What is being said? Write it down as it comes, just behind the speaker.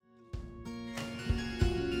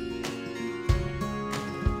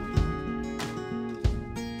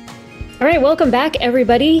All right, welcome back,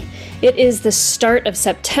 everybody. It is the start of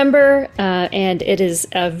September, and it is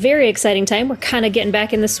a very exciting time. We're kind of getting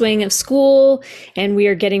back in the swing of school, and we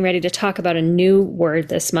are getting ready to talk about a new word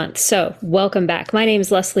this month. So, welcome back. My name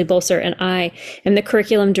is Leslie Bolser, and I am the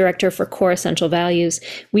Curriculum Director for Core Essential Values.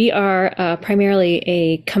 We are primarily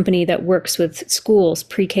a company that works with schools,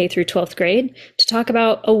 pre-K through 12th grade, to talk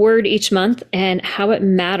about a word each month and how it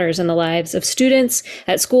matters in the lives of students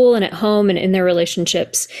at school and at home and in their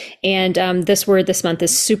relationships. And this word this month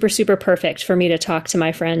is super, super perfect for me to talk to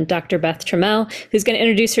my friend, Dr. Beth Trammell, who's going to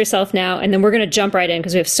introduce herself now. And then we're going to jump right in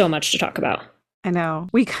because we have so much to talk about. I know.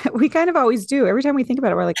 We kind of always do. Every time we think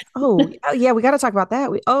about it, we're like, oh yeah, we got to talk about that.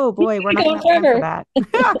 Oh boy, we're not going to have time for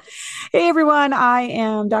that. Hey everyone, I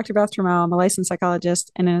am Dr. Beth Trammell. I'm a licensed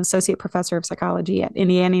psychologist and an associate professor of psychology at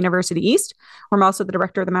Indiana University East. I'm also the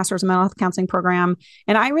director of the Master's of Mental Health Counseling program.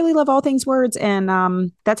 And I really love all things words.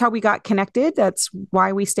 And that's how we got connected. That's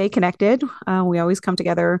why we stay connected. We always come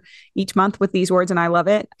together each month with these words, and I love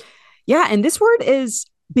it. Yeah, and this word is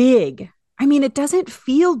big. I mean, it doesn't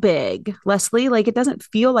feel big, Leslie. Like, it doesn't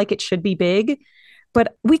feel like it should be big,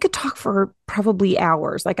 but we could talk for probably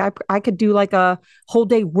hours. Like I could do like a whole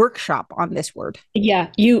day workshop on this word. Yeah,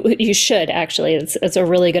 you should actually. It's a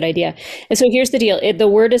really good idea. And so here's the deal. The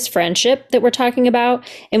word is friendship that we're talking about.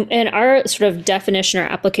 And our sort of definition or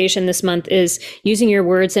application this month is using your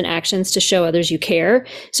words and actions to show others you care.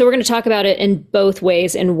 So we're going to talk about it in both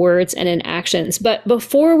ways, in words and in actions. But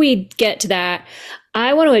before we get to that,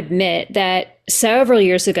 I want to admit that several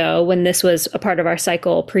years ago, when this was a part of our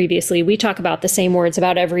cycle previously, we talk about the same words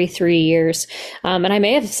about every 3 years. And I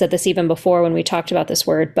may have said this even before when we talked about this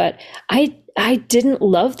word, but I didn't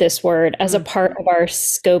love this word as a part of our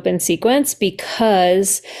scope and sequence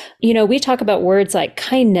because, we talk about words like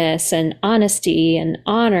kindness and honesty and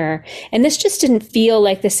honor, and this just didn't feel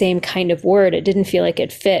like the same kind of word. It didn't feel like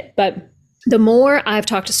it fit. But the more I've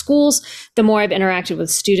talked to schools, the more I've interacted with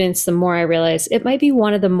students, the more I realize it might be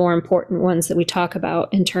one of the more important ones that we talk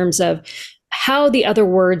about in terms of how the other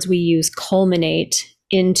words we use culminate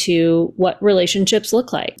into what relationships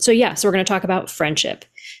look like. So we're going to talk about friendship.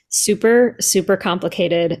 Super, super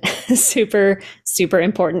complicated, super, super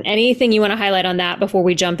important. Anything you want to highlight on that before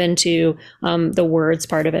we jump into the words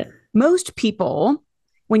part of it? Most people,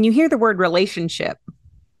 when you hear the word relationship,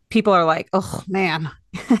 people are like, oh man,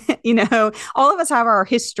 all of us have our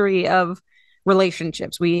history of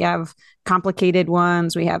relationships. We have complicated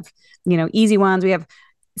ones. We have, easy ones.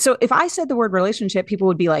 So if I said the word relationship, people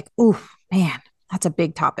would be like, oh man, that's a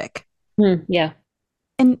big topic. Yeah.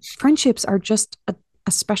 And friendships are just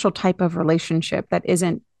a special type of relationship that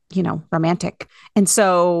isn't, romantic. And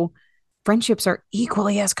so friendships are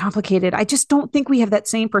equally as complicated. I just don't think we have that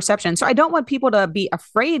same perception. So I don't want people to be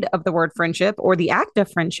afraid of the word friendship or the act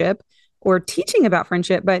of friendship or teaching about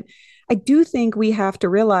friendship. But I do think we have to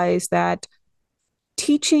realize that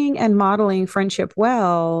teaching and modeling friendship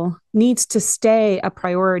well needs to stay a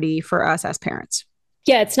priority for us as parents.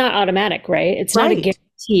 Yeah, it's not automatic, right? It's not a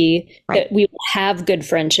guarantee that we will have good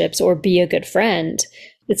friendships or be a good friend.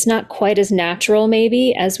 It's not quite as natural,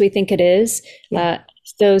 maybe, as we think it is.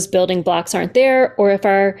 If those building blocks aren't there, or if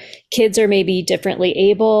our kids are maybe differently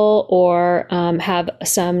able or have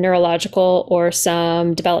some neurological or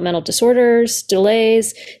some developmental disorders,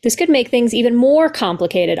 delays, this could make things even more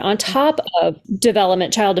complicated on top of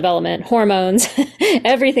child development, hormones,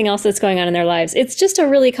 everything else that's going on in their lives. It's just a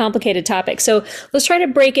really complicated topic. So let's try to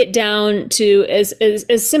break it down to as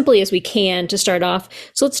simply as we can to start off.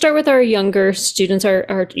 So let's start with our younger students,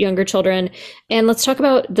 our younger children, and let's talk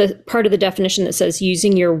about the part of the definition that says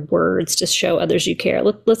using your words to show others you care.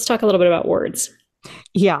 Let's talk a little bit about words.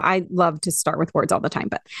 Yeah, I love to start with words all the time,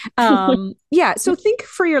 but so think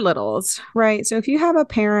for your littles, right? So if you have a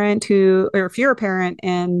parent or if you're a parent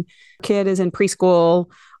and kid is in preschool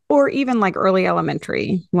or even like early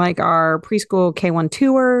elementary, like our preschool K1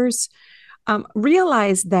 tours,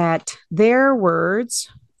 realize that their words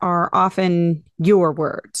are often your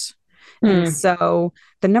words. And so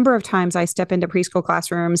the number of times I step into preschool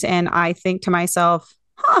classrooms and I think to myself,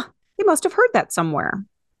 they must have heard that somewhere.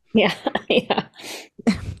 Yeah. Yeah.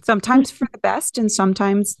 Sometimes for the best and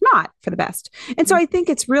sometimes not for the best. And so I think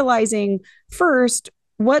it's realizing first,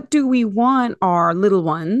 what do we want our little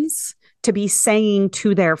ones to be saying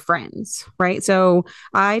to their friends, right? So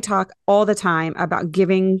I talk all the time about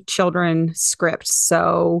giving children scripts.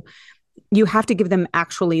 So you have to give them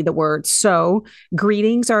actually the words. So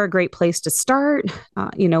greetings are a great place to start.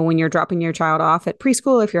 When you're dropping your child off at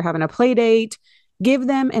preschool, if you're having a play date, give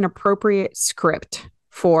them an appropriate script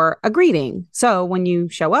for a greeting. So when you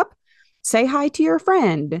show up, say hi to your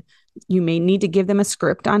friend. You may need to give them a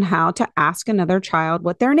script on how to ask another child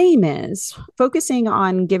what their name is. Focusing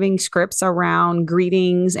on giving scripts around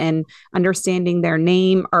greetings and understanding their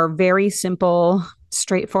name are very simple,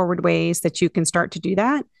 straightforward ways that you can start to do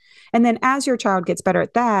that. And then as your child gets better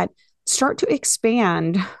at that, start to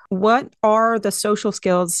expand. What are the social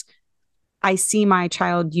skills I see my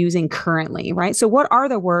child using currently, right? So, what are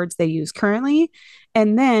the words they use currently?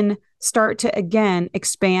 And then start to again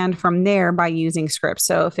expand from there by using scripts.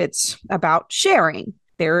 So, if it's about sharing,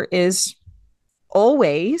 there is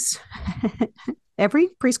always, every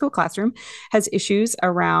preschool classroom has issues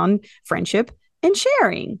around friendship and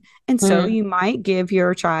sharing. And so, Mm. you might give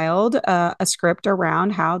your child a script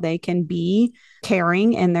around how they can be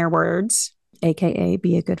caring in their words, AKA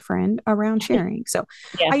be a good friend around sharing. So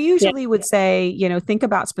Yeah. I Yeah. usually would say, think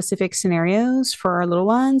about specific scenarios for our little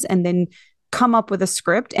ones and then come up with a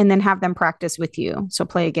script and then have them practice with you. So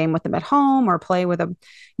play a game with them at home or play with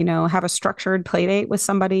have a structured play date with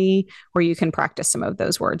somebody where you can practice some of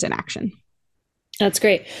those words in action. That's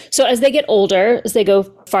great. So as they get older, as they go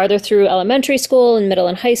farther through elementary school and middle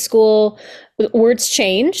and high school, words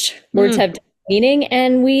change, words Mm. have meaning,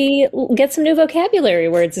 and we get some new vocabulary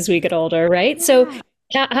words as we get older, right? So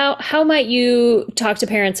Yeah. how might you talk to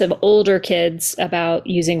parents of older kids about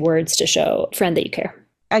using words to show a friend that you care?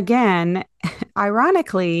 Again,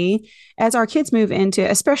 ironically, as our kids move into,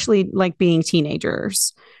 especially like being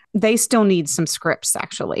teenagers, they still need some scripts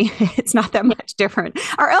actually. It's not that much different.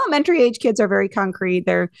 Our elementary age kids are very concrete.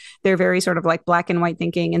 They're very sort of like black and white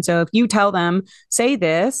thinking. And so if you tell them, say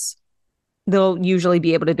this, they'll usually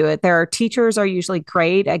be able to do it. Their teachers are usually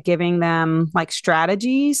great at giving them like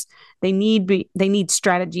strategies. They need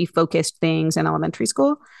strategy focused things in elementary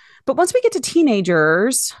school. But once we get to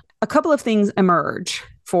teenagers, a couple of things emerge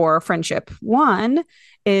for friendship. One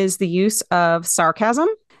is the use of sarcasm.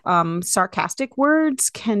 Sarcastic words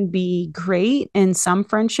can be great in some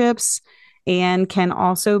friendships and can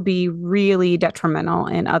also be really detrimental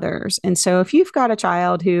in others. And so, if you've got a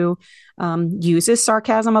child who uses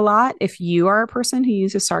sarcasm a lot, if you are a person who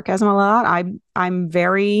uses sarcasm a lot, I'm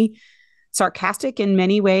very sarcastic in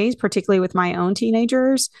many ways, particularly with my own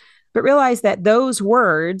teenagers. But realize that those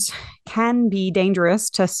words can be dangerous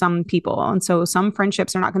to some people. And so some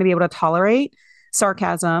friendships are not going to be able to tolerate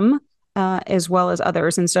sarcasm as well as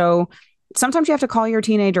others. And so sometimes you have to call your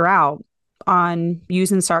teenager out on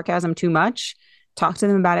using sarcasm too much. Talk to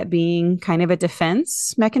them about it being kind of a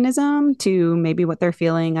defense mechanism to maybe what they're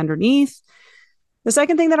feeling underneath. The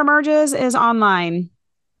second thing that emerges is online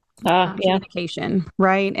Yeah. communication,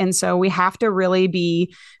 right? And so we have to really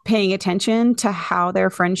be paying attention to how their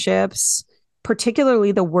friendships,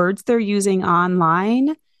 particularly the words they're using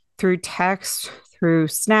online through text, through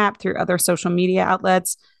Snap, through other social media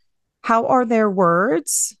outlets, how are their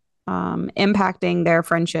words impacting their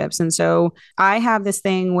friendships? And so I have this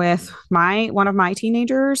thing with one of my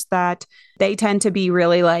teenagers that they tend to be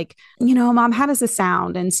really like, mom, how does this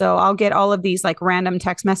sound? And so I'll get all of these like random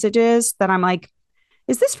text messages that I'm like,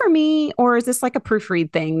 is this for me or is this like a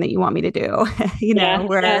proofread thing that you want me to do? Yeah.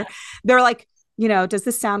 Where Yeah. they're like, does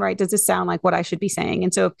this sound right? Does this sound like what I should be saying?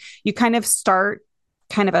 And so you kind of start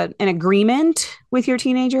kind of an agreement with your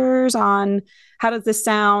teenagers on how does this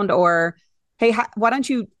sound, or hey, why don't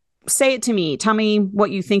you say it to me? Tell me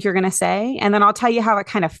what you think you're going to say, and then I'll tell you how it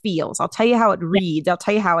kind of feels. I'll tell you how it reads. I'll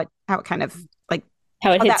tell you how it kind of like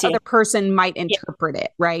How it how that hits you. other person might Yeah. interpret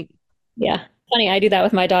it, right? Yeah. Funny. I do that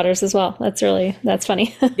with my daughters as well. That's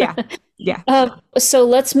funny. Yeah, yeah. So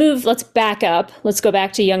let's back up. Let's go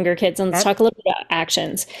back to younger kids and let's talk a little bit about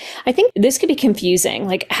actions. I think this could be confusing.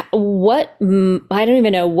 Like I don't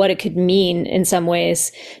even know what it could mean in some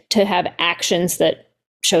ways to have actions that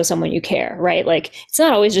show someone you care, right? Like it's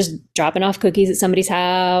not always just dropping off cookies at somebody's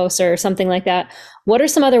house or something like that. What are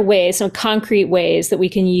some other ways, some concrete ways that we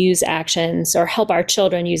can use actions or help our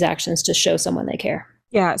children use actions to show someone they care?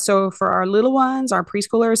 Yeah. So for our little ones, our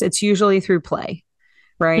preschoolers, it's usually through play,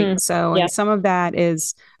 right? Hmm. So, Yeah. and some of that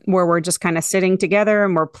is where we're just kind of sitting together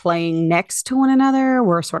and we're playing next to one another.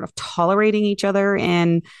 We're sort of tolerating each other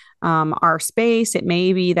in our space. It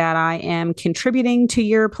may be that I am contributing to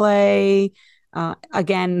your play.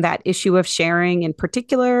 Again, that issue of sharing in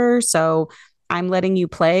particular. So, I'm letting you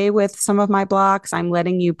play with some of my blocks. I'm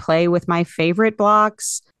letting you play with my favorite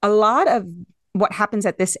blocks. A lot of what happens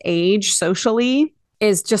at this age socially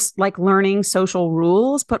is just like learning social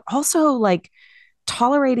rules, but also like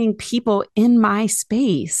tolerating people in my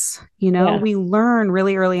space. Yeah. We learn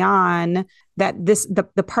really early on that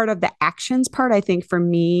the part of the actions part, I think for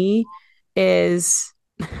me is,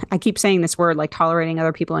 I keep saying this word like tolerating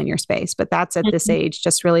other people in your space, but that's at this age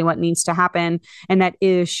just really what needs to happen. And that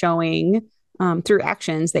is showing through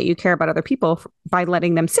actions that you care about other people by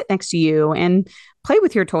letting them sit next to you and play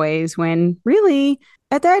with your toys when really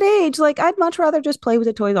at that age, like I'd much rather just play with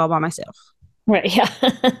the toys all by myself. Right. Yeah.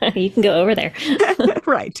 You can go over there.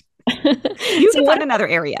 Right. You So can what find another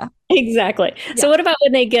area. exactly. So Yeah. what about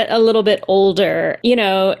when they get a little bit older?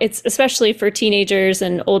 It's especially for teenagers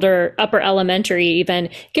and older, upper elementary even,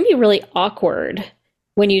 it can be really awkward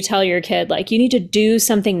when you tell your kid like you need to do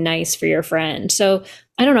something nice for your friend. So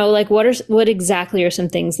I don't know, like what exactly are some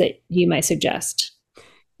things that you might suggest?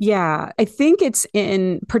 Yeah, I think it's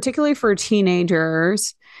in particularly for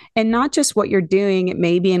teenagers and not just what you're doing, it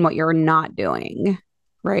may be in what you're not doing.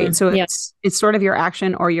 Right. Mm, So yeah. it's sort of your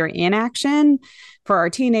action or your inaction. For our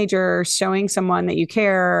teenagers, showing someone that you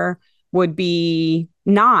care would be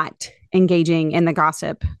not engaging in the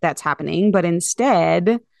gossip that's happening, but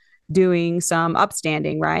instead doing some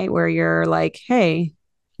upstanding, right? Where you're like, hey,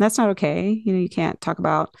 that's not okay. You can't talk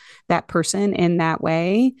about that person in that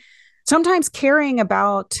way. Sometimes caring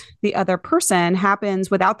about the other person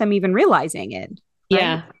happens without them even realizing it, right?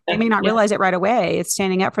 Yeah. They may not Yeah. realize it right away. It's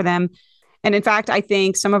standing up for them. And in fact, I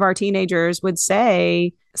think some of our teenagers would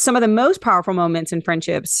say some of the most powerful moments in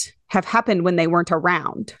friendships have happened when they weren't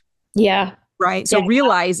around, Yeah. right? So Yeah.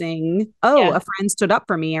 realizing, oh, Yeah. a friend stood up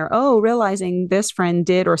for me, or oh, realizing this friend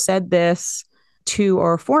did or said this to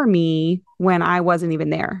or for me when I wasn't even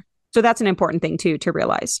there. So that's an important thing too to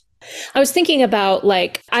realize. I was thinking about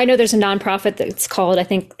like I know there's a nonprofit that's called I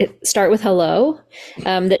think it Start with Hello,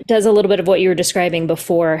 that does a little bit of what you were describing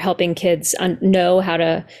before, helping kids know how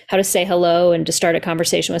to say hello and to start a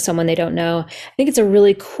conversation with someone they don't know. I think it's a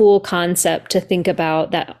really cool concept to think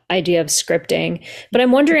about that idea of scripting. But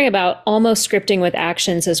I'm wondering about almost scripting with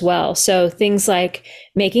actions as well. So things like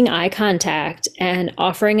making eye contact and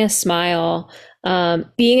offering a smile,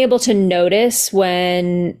 being able to notice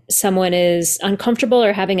when someone is uncomfortable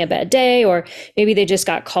or having a bad day, or maybe they just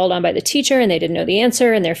got called on by the teacher and they didn't know the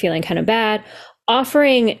answer and they're feeling kind of bad.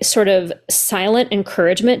 Offering sort of silent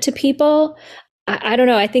encouragement to people. I don't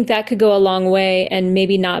know. I think that could go a long way and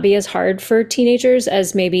maybe not be as hard for teenagers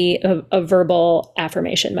as maybe a verbal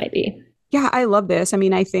affirmation might be. Yeah, I love this. I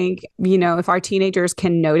mean, I think, if our teenagers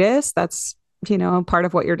can notice, that's, part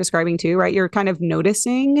of what you're describing too, right? You're kind of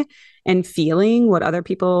noticing and feeling what other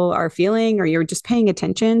people are feeling, or you're just paying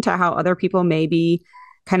attention to how other people may be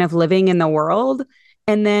kind of living in the world.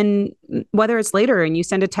 And then whether it's later and you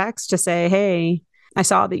send a text to say, hey, I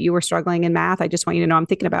saw that you were struggling in math. I just want you to know I'm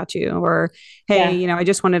thinking about you. Or, hey, Yeah. I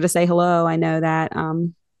just wanted to say hello. I know that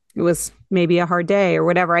it was maybe a hard day or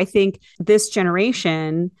whatever. I think this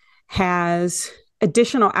generation has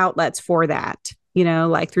additional outlets for that,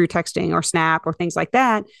 like through texting or Snap or things like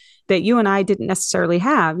that, that you and I didn't necessarily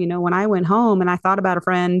have. When I went home and I thought about a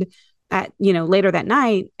friend at, later that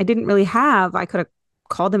night, I could have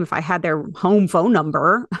called them if I had their home phone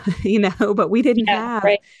number, but we didn't Yeah. have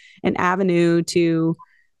Right. an avenue to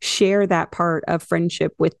share that part of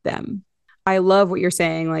friendship with them. I love what you're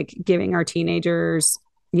saying, like giving our teenagers,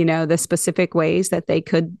 the specific ways that they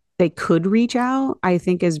could reach out, I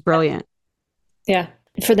think is brilliant. Yeah.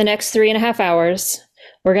 For the next 3.5 hours,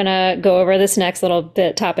 we're gonna go over this next little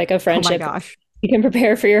bit topic of Oh my friendship. gosh. You can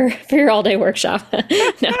prepare for your all day workshop.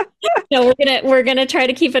 No, no, we're gonna try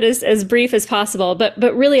to keep it as brief as possible. But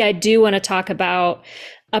really, I do want to talk about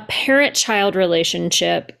a parent-child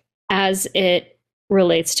relationship as it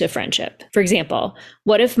relates to friendship. For example,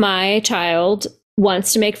 what if my child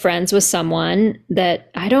wants to make friends with someone that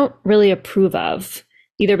I don't really approve of,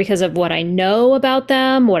 either because of what I know about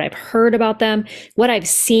them, what I've heard about them, what I've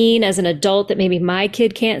seen as an adult that maybe my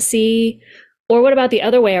kid can't see? Or what about the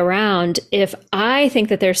other way around? If I think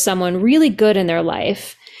that there's someone really good in their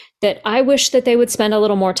life that I wish that they would spend a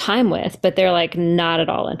little more time with, but they're like not at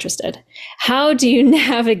all interested. How do you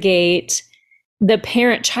navigate the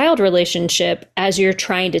parent-child relationship as you're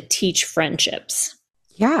trying to teach friendships?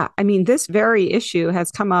 Yeah. I mean, this very issue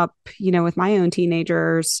has come up, with my own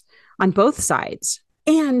teenagers on both sides.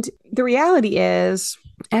 And the reality is,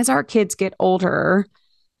 as our kids get older,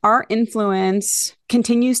 our influence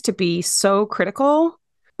continues to be so critical,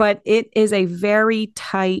 but it is a very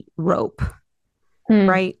tight rope, Hmm.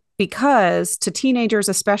 right? Because to teenagers,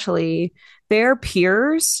 especially, their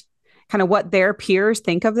peers, kind of what their peers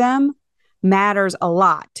think of them, matters a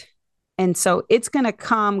lot. And so it's going to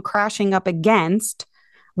come crashing up against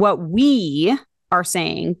what we are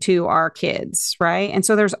saying to our kids, right? And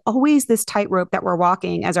so there's always this tightrope that we're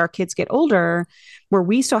walking as our kids get older, where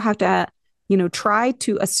we still have to, try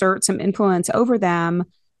to assert some influence over them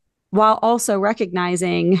while also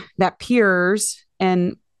recognizing that peers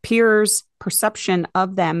and peers' perception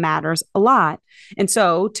of them matters a lot. And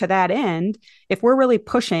so, to that end, if we're really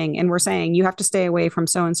pushing and we're saying, you have to stay away from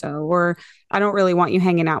so and so, or I don't really want you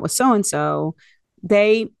hanging out with so and so,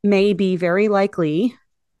 they may be very likely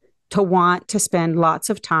to want to spend lots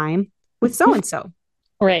of time with so and so.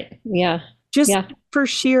 Right. Yeah. Just Yeah. for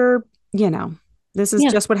sheer, you know, this is Yeah.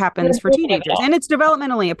 just what happens for teenagers. And it's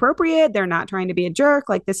developmentally appropriate. They're not trying to be a jerk.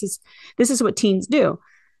 Like this is what teens do.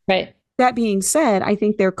 Right. That being said, I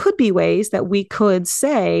think there could be ways that we could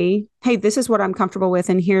say, hey, this is what I'm comfortable with,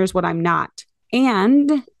 and here's what I'm not.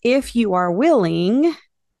 And if you are willing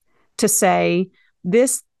to say,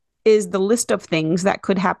 this is the list of things that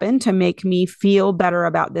could happen to make me feel better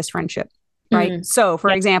about this friendship, right? Mm. So,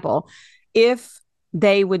 for example, if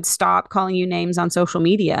they would stop calling you names on social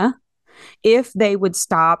media, if they would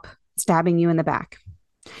stop stabbing you in the back,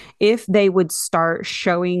 if they would start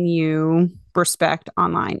showing you respect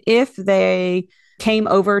online, if they came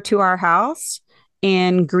over to our house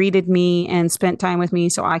and greeted me and spent time with me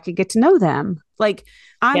so I could get to know them. Like,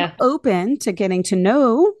 I'm open to getting to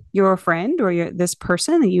know your friend or this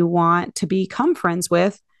person that you want to become friends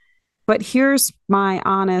with. But here's my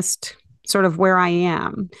honest sort of where I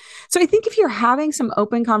am. So I think if you're having some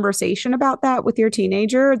open conversation about that with your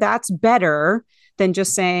teenager, that's better than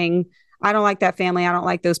just saying, I don't like that family. I don't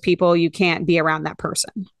like those people. You can't be around that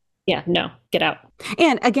person. Yeah, no, get out.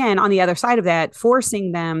 And again, on the other side of that,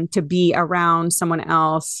 forcing them to be around someone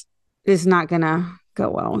else is not going to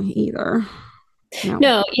go well either.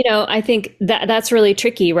 No, I think that's really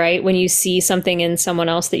tricky, right? When you see something in someone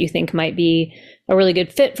else that you think might be a really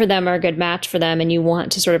good fit for them or a good match for them, and you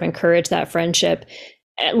want to sort of encourage that friendship.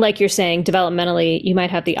 Like you're saying, developmentally, you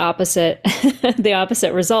might have the opposite, the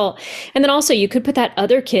opposite result. And then also you could put that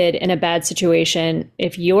other kid in a bad situation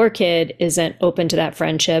if your kid isn't open to that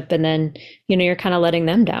friendship, and then, you're kind of letting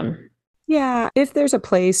them down. Yeah. If there's a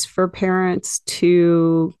place for parents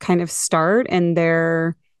to kind of start and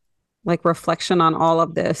their like reflection on all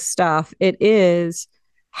of this stuff, it is,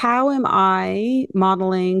 how am I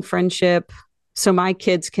modeling friendship so my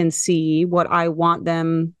kids can see what I want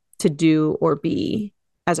them to do or be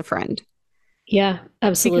as a friend? Yeah,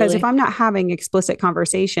 absolutely. Because if I'm not having explicit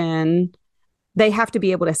conversation, they have to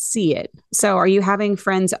be able to see it. So are you having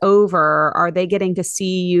friends over? Are they getting to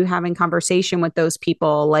see you having conversation with those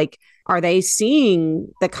people? Like, are they seeing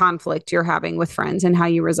the conflict you're having with friends and how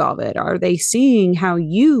you resolve it? Are they seeing how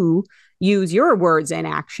you use your words and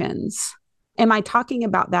actions? Am I talking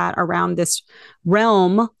about that around this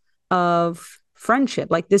realm of friendship?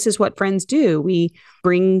 Like, this is what friends do. We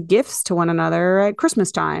bring gifts to one another at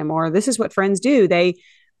Christmas time, or this is what friends do. They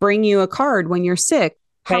bring you a card when you're sick.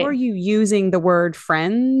 How are you using the word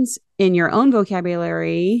friends in your own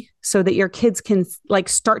vocabulary so that your kids can like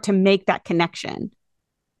start to make that connection?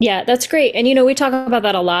 Yeah, that's great. And, we talk about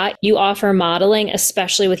that a lot. You offer modeling,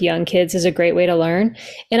 especially with young kids, is a great way to learn.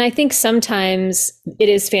 And I think sometimes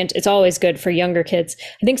it's always good for younger kids.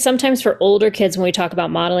 I think sometimes for older kids, when we talk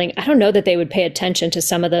about modeling, I don't know that they would pay attention to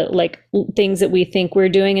some of the like things that we think we're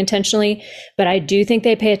doing intentionally, but I do think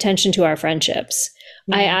they pay attention to our friendships.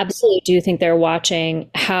 I absolutely do think they're watching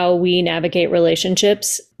how we navigate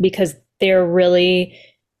relationships, because they're really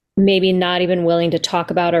maybe not even willing to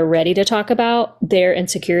talk about or ready to talk about their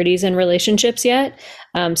insecurities in relationships yet.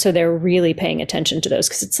 So they're really paying attention to those,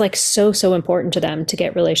 because it's like so important to them to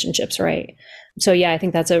get relationships right. So yeah, I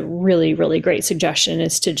think that's a really, really great suggestion,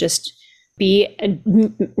 is to just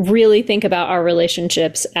really think about our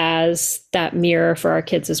relationships as that mirror for our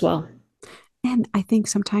kids as well. And I think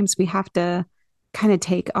sometimes we have to kind of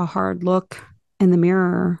take a hard look in the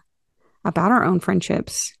mirror about our own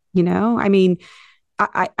friendships. I mean,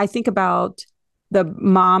 I think about the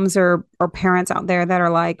moms or parents out there that are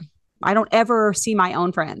like, I don't ever see my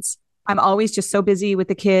own friends. I'm always just so busy with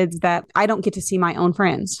the kids that I don't get to see my own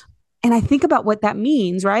friends. And I think about what that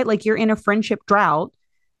means, right? Like, you're in a friendship drought,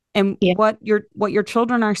 and what your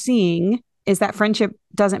children are seeing is that friendship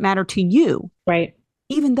doesn't matter to you. Right.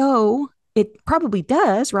 Even though it probably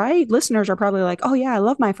does, right? Listeners are probably like, oh yeah, I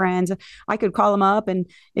love my friends. I could call them up and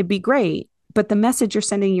it'd be great. But the message you're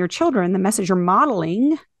sending your children, the message you're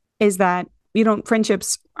modeling, is that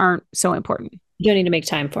friendships aren't so important. You don't need to make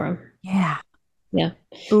time for them. Yeah. Yeah.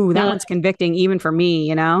 Ooh, that one's convicting even for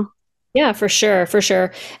me, Yeah, for sure. For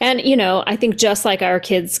sure. And, I think just like our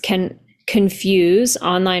kids can confuse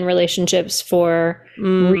online relationships for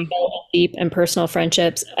real, deep and personal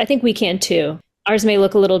friendships, I think we can too. Ours may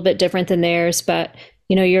look a little bit different than theirs, but,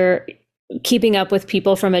 you're keeping up with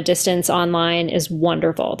people from a distance online is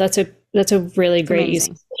wonderful. That's a really great use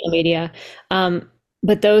of social media.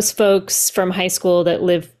 But those folks from high school that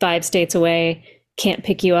live 5 states away can't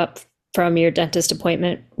pick you up from your dentist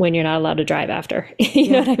appointment when you're not allowed to drive after.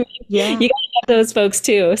 You know what I mean? Yeah. You got to have those folks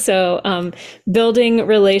too. So building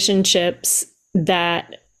relationships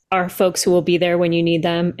that are folks who will be there when you need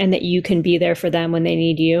them and that you can be there for them when they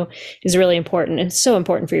need you is really important. And it's so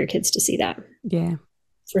important for your kids to see that. Yeah.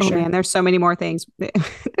 For sure. Man, there's so many more things.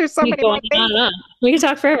 There's so many more things. On and on. We can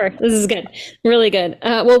talk forever. This is good. Really good.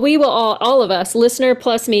 Well, we will all of us, listener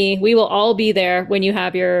plus me, we will all be there when you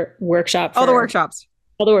have your workshop. All the workshops.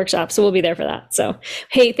 All the workshops. So we'll be there for that. So,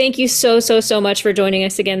 hey, thank you so much for joining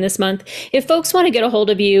us again this month. If folks want to get a hold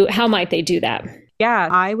of you, how might they do that? Yeah,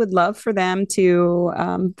 I would love for them to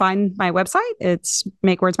find my website. It's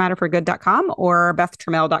makewordsmatterforgood.com or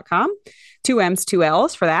bethtrammell.com. 2 M's, 2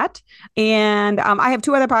 L's for that. And I have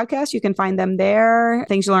 2 other podcasts. You can find them there.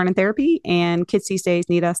 Things You Learn in Therapy and Kids These Days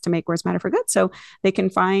Need Us to Make Words Matter for Good. So they can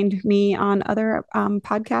find me on other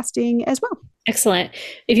podcasting as well. Excellent.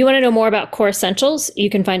 If you want to know more about Core Essentials,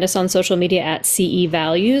 you can find us on social media at CE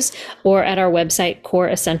Values or at our website,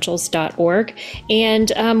 coreessentials.org.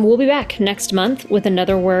 And we'll be back next month with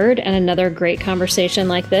another word and another great conversation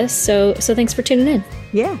like this. So thanks for tuning in.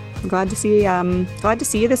 Yeah, I'm glad to see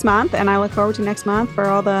you this month, and I look forward to next month for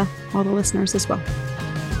all the listeners as well.